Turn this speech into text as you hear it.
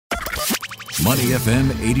Money FM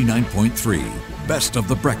 89.3, best of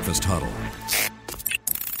the breakfast huddle.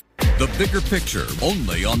 The bigger picture,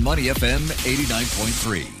 only on Money FM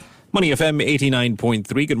 89.3. Money FM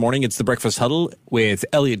 89.3. Good morning. It's the Breakfast Huddle with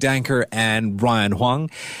Elliot Danker and Ryan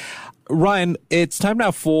Huang. Ryan, it's time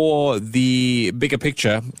now for the bigger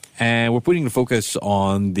picture, and we're putting the focus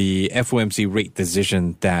on the FOMC rate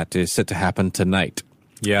decision that is set to happen tonight.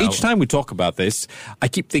 Yeah. Each time we talk about this, I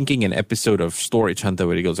keep thinking an episode of Storage Hunter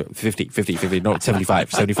where it goes 50, 50, 50, no,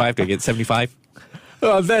 75, 75, do I get 75?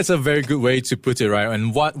 That's a very good way to put it, right?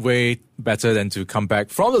 And what way better than to come back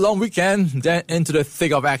from the long weekend, then into the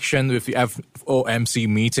thick of action with the FOMC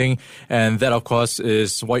meeting. And that, of course,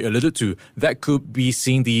 is what you alluded to. That could be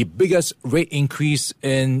seeing the biggest rate increase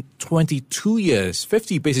in 22 years,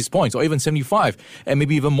 50 basis points, or even 75, and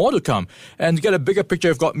maybe even more to come. And to get a bigger picture,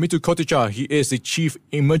 I've got Mithu Kotecha. He is the Chief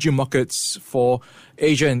Emerging Markets for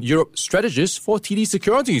Asia and Europe Strategist for TD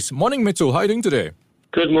Securities. Morning, Mithu. How are you doing today?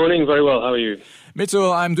 Good morning. Very well. How are you?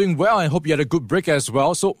 Mithu, I'm doing well. I hope you had a good break as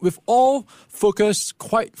well. So we've all focused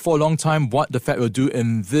quite for a long time what the Fed will do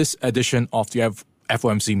in this edition of the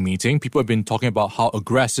FOMC meeting. People have been talking about how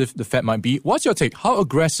aggressive the Fed might be. What's your take? How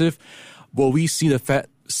aggressive will we see the Fed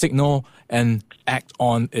signal and act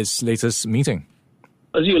on its latest meeting?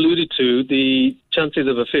 As you alluded to, the chances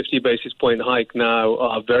of a 50 basis point hike now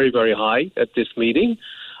are very, very high at this meeting.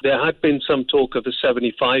 There had been some talk of a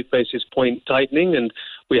 75 basis point tightening, and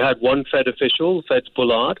we had one Fed official, Fed's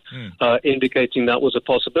Bullard, indicating that was a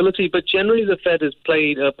possibility. But generally, the Fed has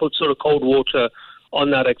put sort of cold water on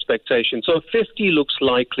that expectation. So 50 looks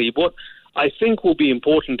likely. What I think will be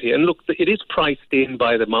important here, and look, it is priced in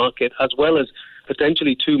by the market, as well as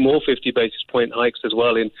potentially two more 50 basis point hikes as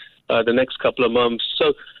well in the next couple of months.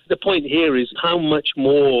 So the point here is how much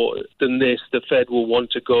more than this the Fed will want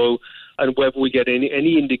to go, and whether we get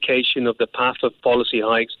any indication of the path of policy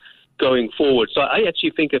hikes going forward. So I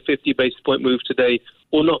actually think a 50 basis point move today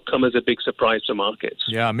will not come as a big surprise to markets.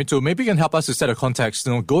 Yeah, me too. Maybe you can help us to set a context.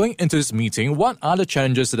 Going into this meeting, what are the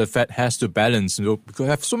challenges that the Fed has to balance? Because we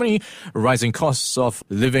have so many rising costs of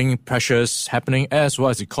living pressures happening, as well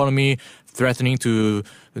as the economy threatening to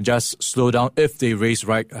just slow down if they raise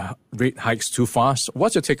rate hikes too fast.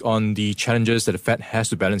 What's your take on the challenges that the Fed has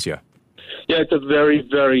to balance here? Yeah, it's a very,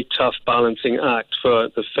 very tough balancing act for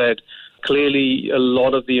the Fed. Clearly, a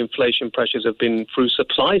lot of the inflation pressures have been through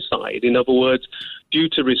supply side. In other words, due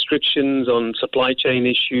to restrictions on supply chain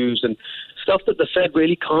issues and stuff that the Fed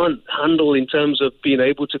really can't handle in terms of being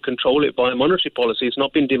able to control it by monetary policy. It's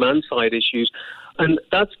not been demand side issues. And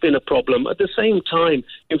that's been a problem. At the same time,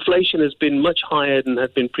 inflation has been much higher than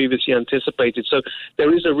had been previously anticipated. So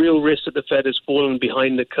there is a real risk that the Fed has fallen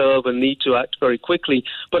behind the curve and need to act very quickly.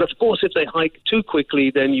 But of course, if they hike too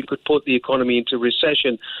quickly, then you could put the economy into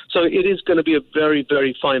recession. So it is going to be a very,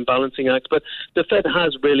 very fine balancing act. But the Fed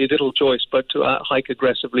has really little choice but to hike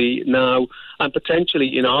aggressively now and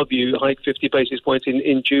potentially, in our view, hike 50 basis points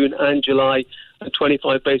in June and July, and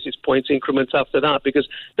 25 basis points increments after that, because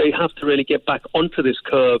they have to really get back onto this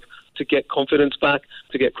curve to get confidence back,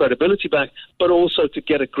 to get credibility back, but also to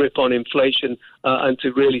get a grip on inflation and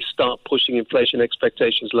to really start pushing inflation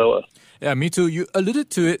expectations lower. Yeah, me too. You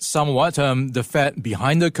alluded to it somewhat, the Fed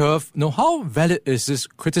behind the curve. How valid is this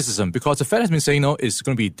criticism? Because the Fed has been saying, it's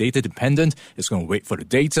going to be data dependent, it's going to wait for the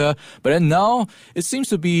data, but then now it seems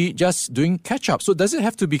to be just doing catch up. So does it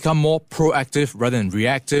have to become more proactive rather than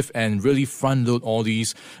reactive and really front load all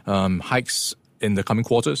these hikes in the coming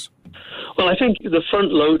quarters? Well, I think the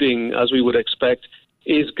front loading, as we would expect,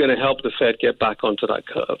 is going to help the Fed get back onto that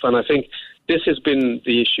curve. And I think this has been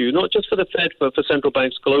the issue, not just for the Fed, but for central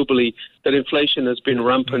banks globally, that inflation has been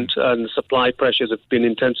rampant and supply pressures have been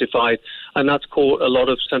intensified, and that's caught a lot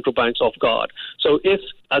of central banks off guard. So if,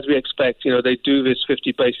 as we expect, they do this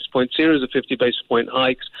 50 basis point series of 50 basis point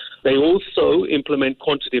hikes, they also implement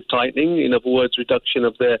quantitative tightening, in other words, reduction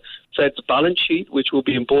of their Fed's balance sheet, which will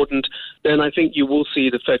be important, then I think you will see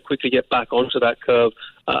the Fed quickly get back onto that curve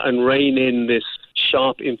and rein in this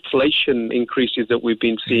sharp inflation increases that we've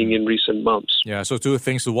been seeing in recent months. Yeah, so two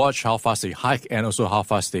things to watch, how fast they hike and also how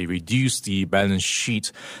fast they reduce the balance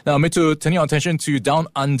sheet. Now, Mithu, turning our attention to down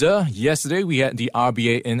under, yesterday we had the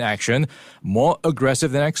RBA in action, more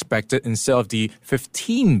aggressive than expected. Instead of the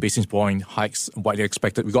 15 basis point hikes widely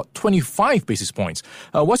expected, we got 25 basis points.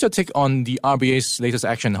 What's your take on the RBA's latest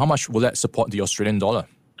action? How much will that support the Australian dollar?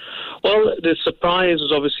 Well, the surprise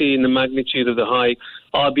was obviously in the magnitude of the hike.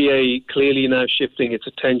 RBA clearly now shifting its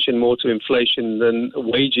attention more to inflation than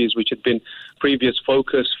wages, which had been previous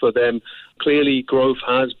focus for them. Clearly, growth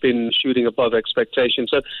has been shooting above expectations.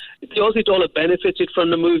 So the Aussie dollar benefited from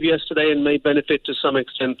the move yesterday and may benefit to some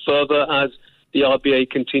extent further as the RBA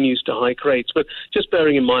continues to hike rates. But just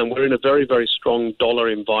bearing in mind, we're in a very, very strong dollar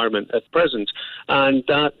environment at present, and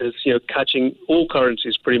that is, catching all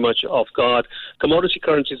currencies pretty much off guard. Commodity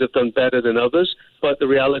currencies have done better than others, but the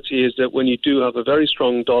reality is that when you do have a very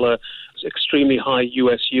strong dollar, extremely high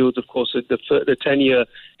U.S. yields, of course, the 10-year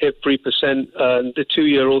hit 3%, and the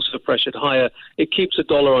 2-year also pressured higher. It keeps the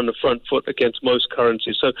dollar on the front foot against most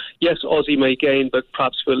currencies. So, yes, Aussie may gain, but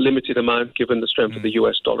perhaps for a limited amount given the strength of the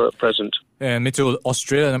U.S. dollar at present. And Mitchell,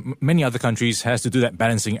 Australia and many other countries has to do that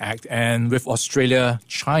balancing act. And with Australia,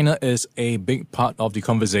 China is a big part of the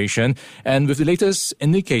conversation. And with the latest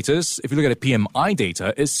indicators, if you look at the PMI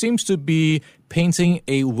data, it seems to be painting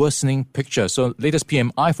a worsening picture. So latest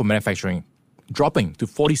PMI for manufacturing dropping to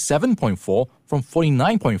 47.4 from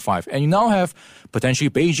 49.5. And you now have potentially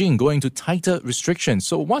Beijing going to tighter restrictions.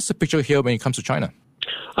 So what's the picture here when it comes to China?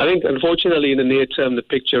 I think, unfortunately, in the near term, the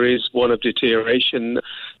picture is one of deterioration.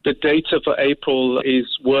 The data for April is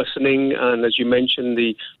worsening, and as you mentioned,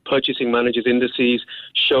 the purchasing managers' indices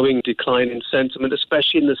showing decline in sentiment,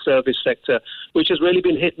 especially in the service sector, which has really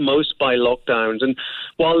been hit most by lockdowns. And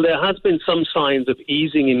while there has been some signs of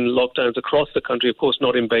easing in lockdowns across the country, of course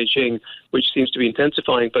not in Beijing, which seems to be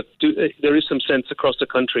intensifying, but there is some sense across the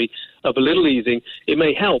country of a little easing, it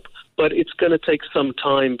may help. But it's going to take some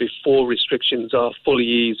time before restrictions are fully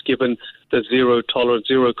eased, given the zero tolerance,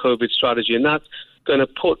 zero COVID strategy. And that's going to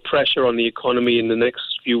put pressure on the economy in the next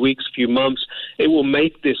few weeks, few months. It will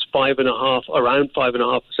make this around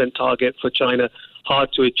 5.5% target for China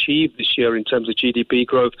hard to achieve this year in terms of GDP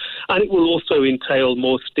growth. And it will also entail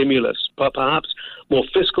more stimulus, but perhaps more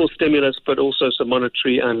fiscal stimulus, but also some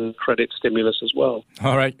monetary and credit stimulus as well.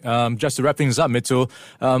 All right. Just to wrap things up, Mitchell,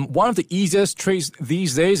 one of the easiest trades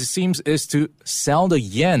these days, it seems, is to sell the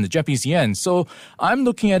yen, the Japanese yen. So I'm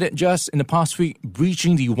looking at it just in the past week,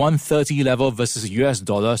 breaching the 130 level versus the US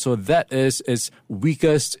dollar. So that is its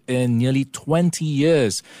weakest in nearly 20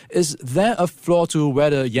 years. Is there a floor to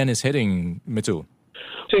where the yen is heading, Mitchell? I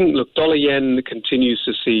think, look, dollar yen continues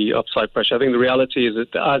to see upside pressure. I think the reality is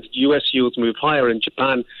that as U.S. yields move higher and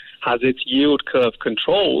Japan has its yield curve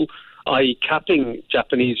control, i.e. capping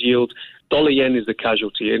Japanese yield, dollar yen is the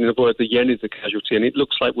casualty. In other words, the yen is the casualty, and it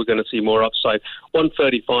looks like we're going to see more upside.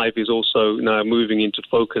 135 is also now moving into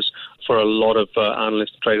focus for a lot of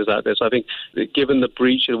analysts and traders out there. So I think that given the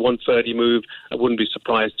breach of the 130 move, I wouldn't be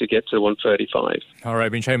surprised to get to 135. All right,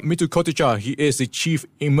 Binchay. Mithu Koticha, he is the Chief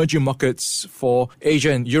Emerging Markets for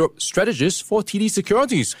Asia and Europe Strategist for TD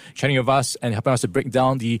Securities, chatting with us and helping us to break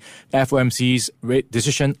down the FOMC's rate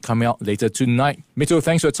decision coming out later tonight. Mithu,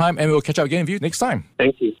 thanks for your time, and we'll catch up again with you next time.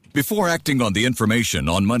 Thank you. Before acting on the information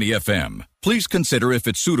on Money FM, please consider if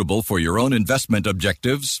it's suitable for your own investment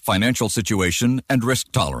objectives, financial situation, and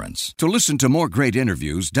risk tolerance. To listen to more great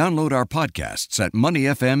interviews, download our podcasts at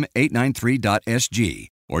moneyfm893.sg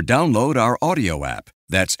or download our audio app.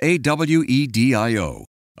 That's AWEDIO.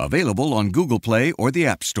 Available on Google Play or the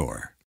App Store.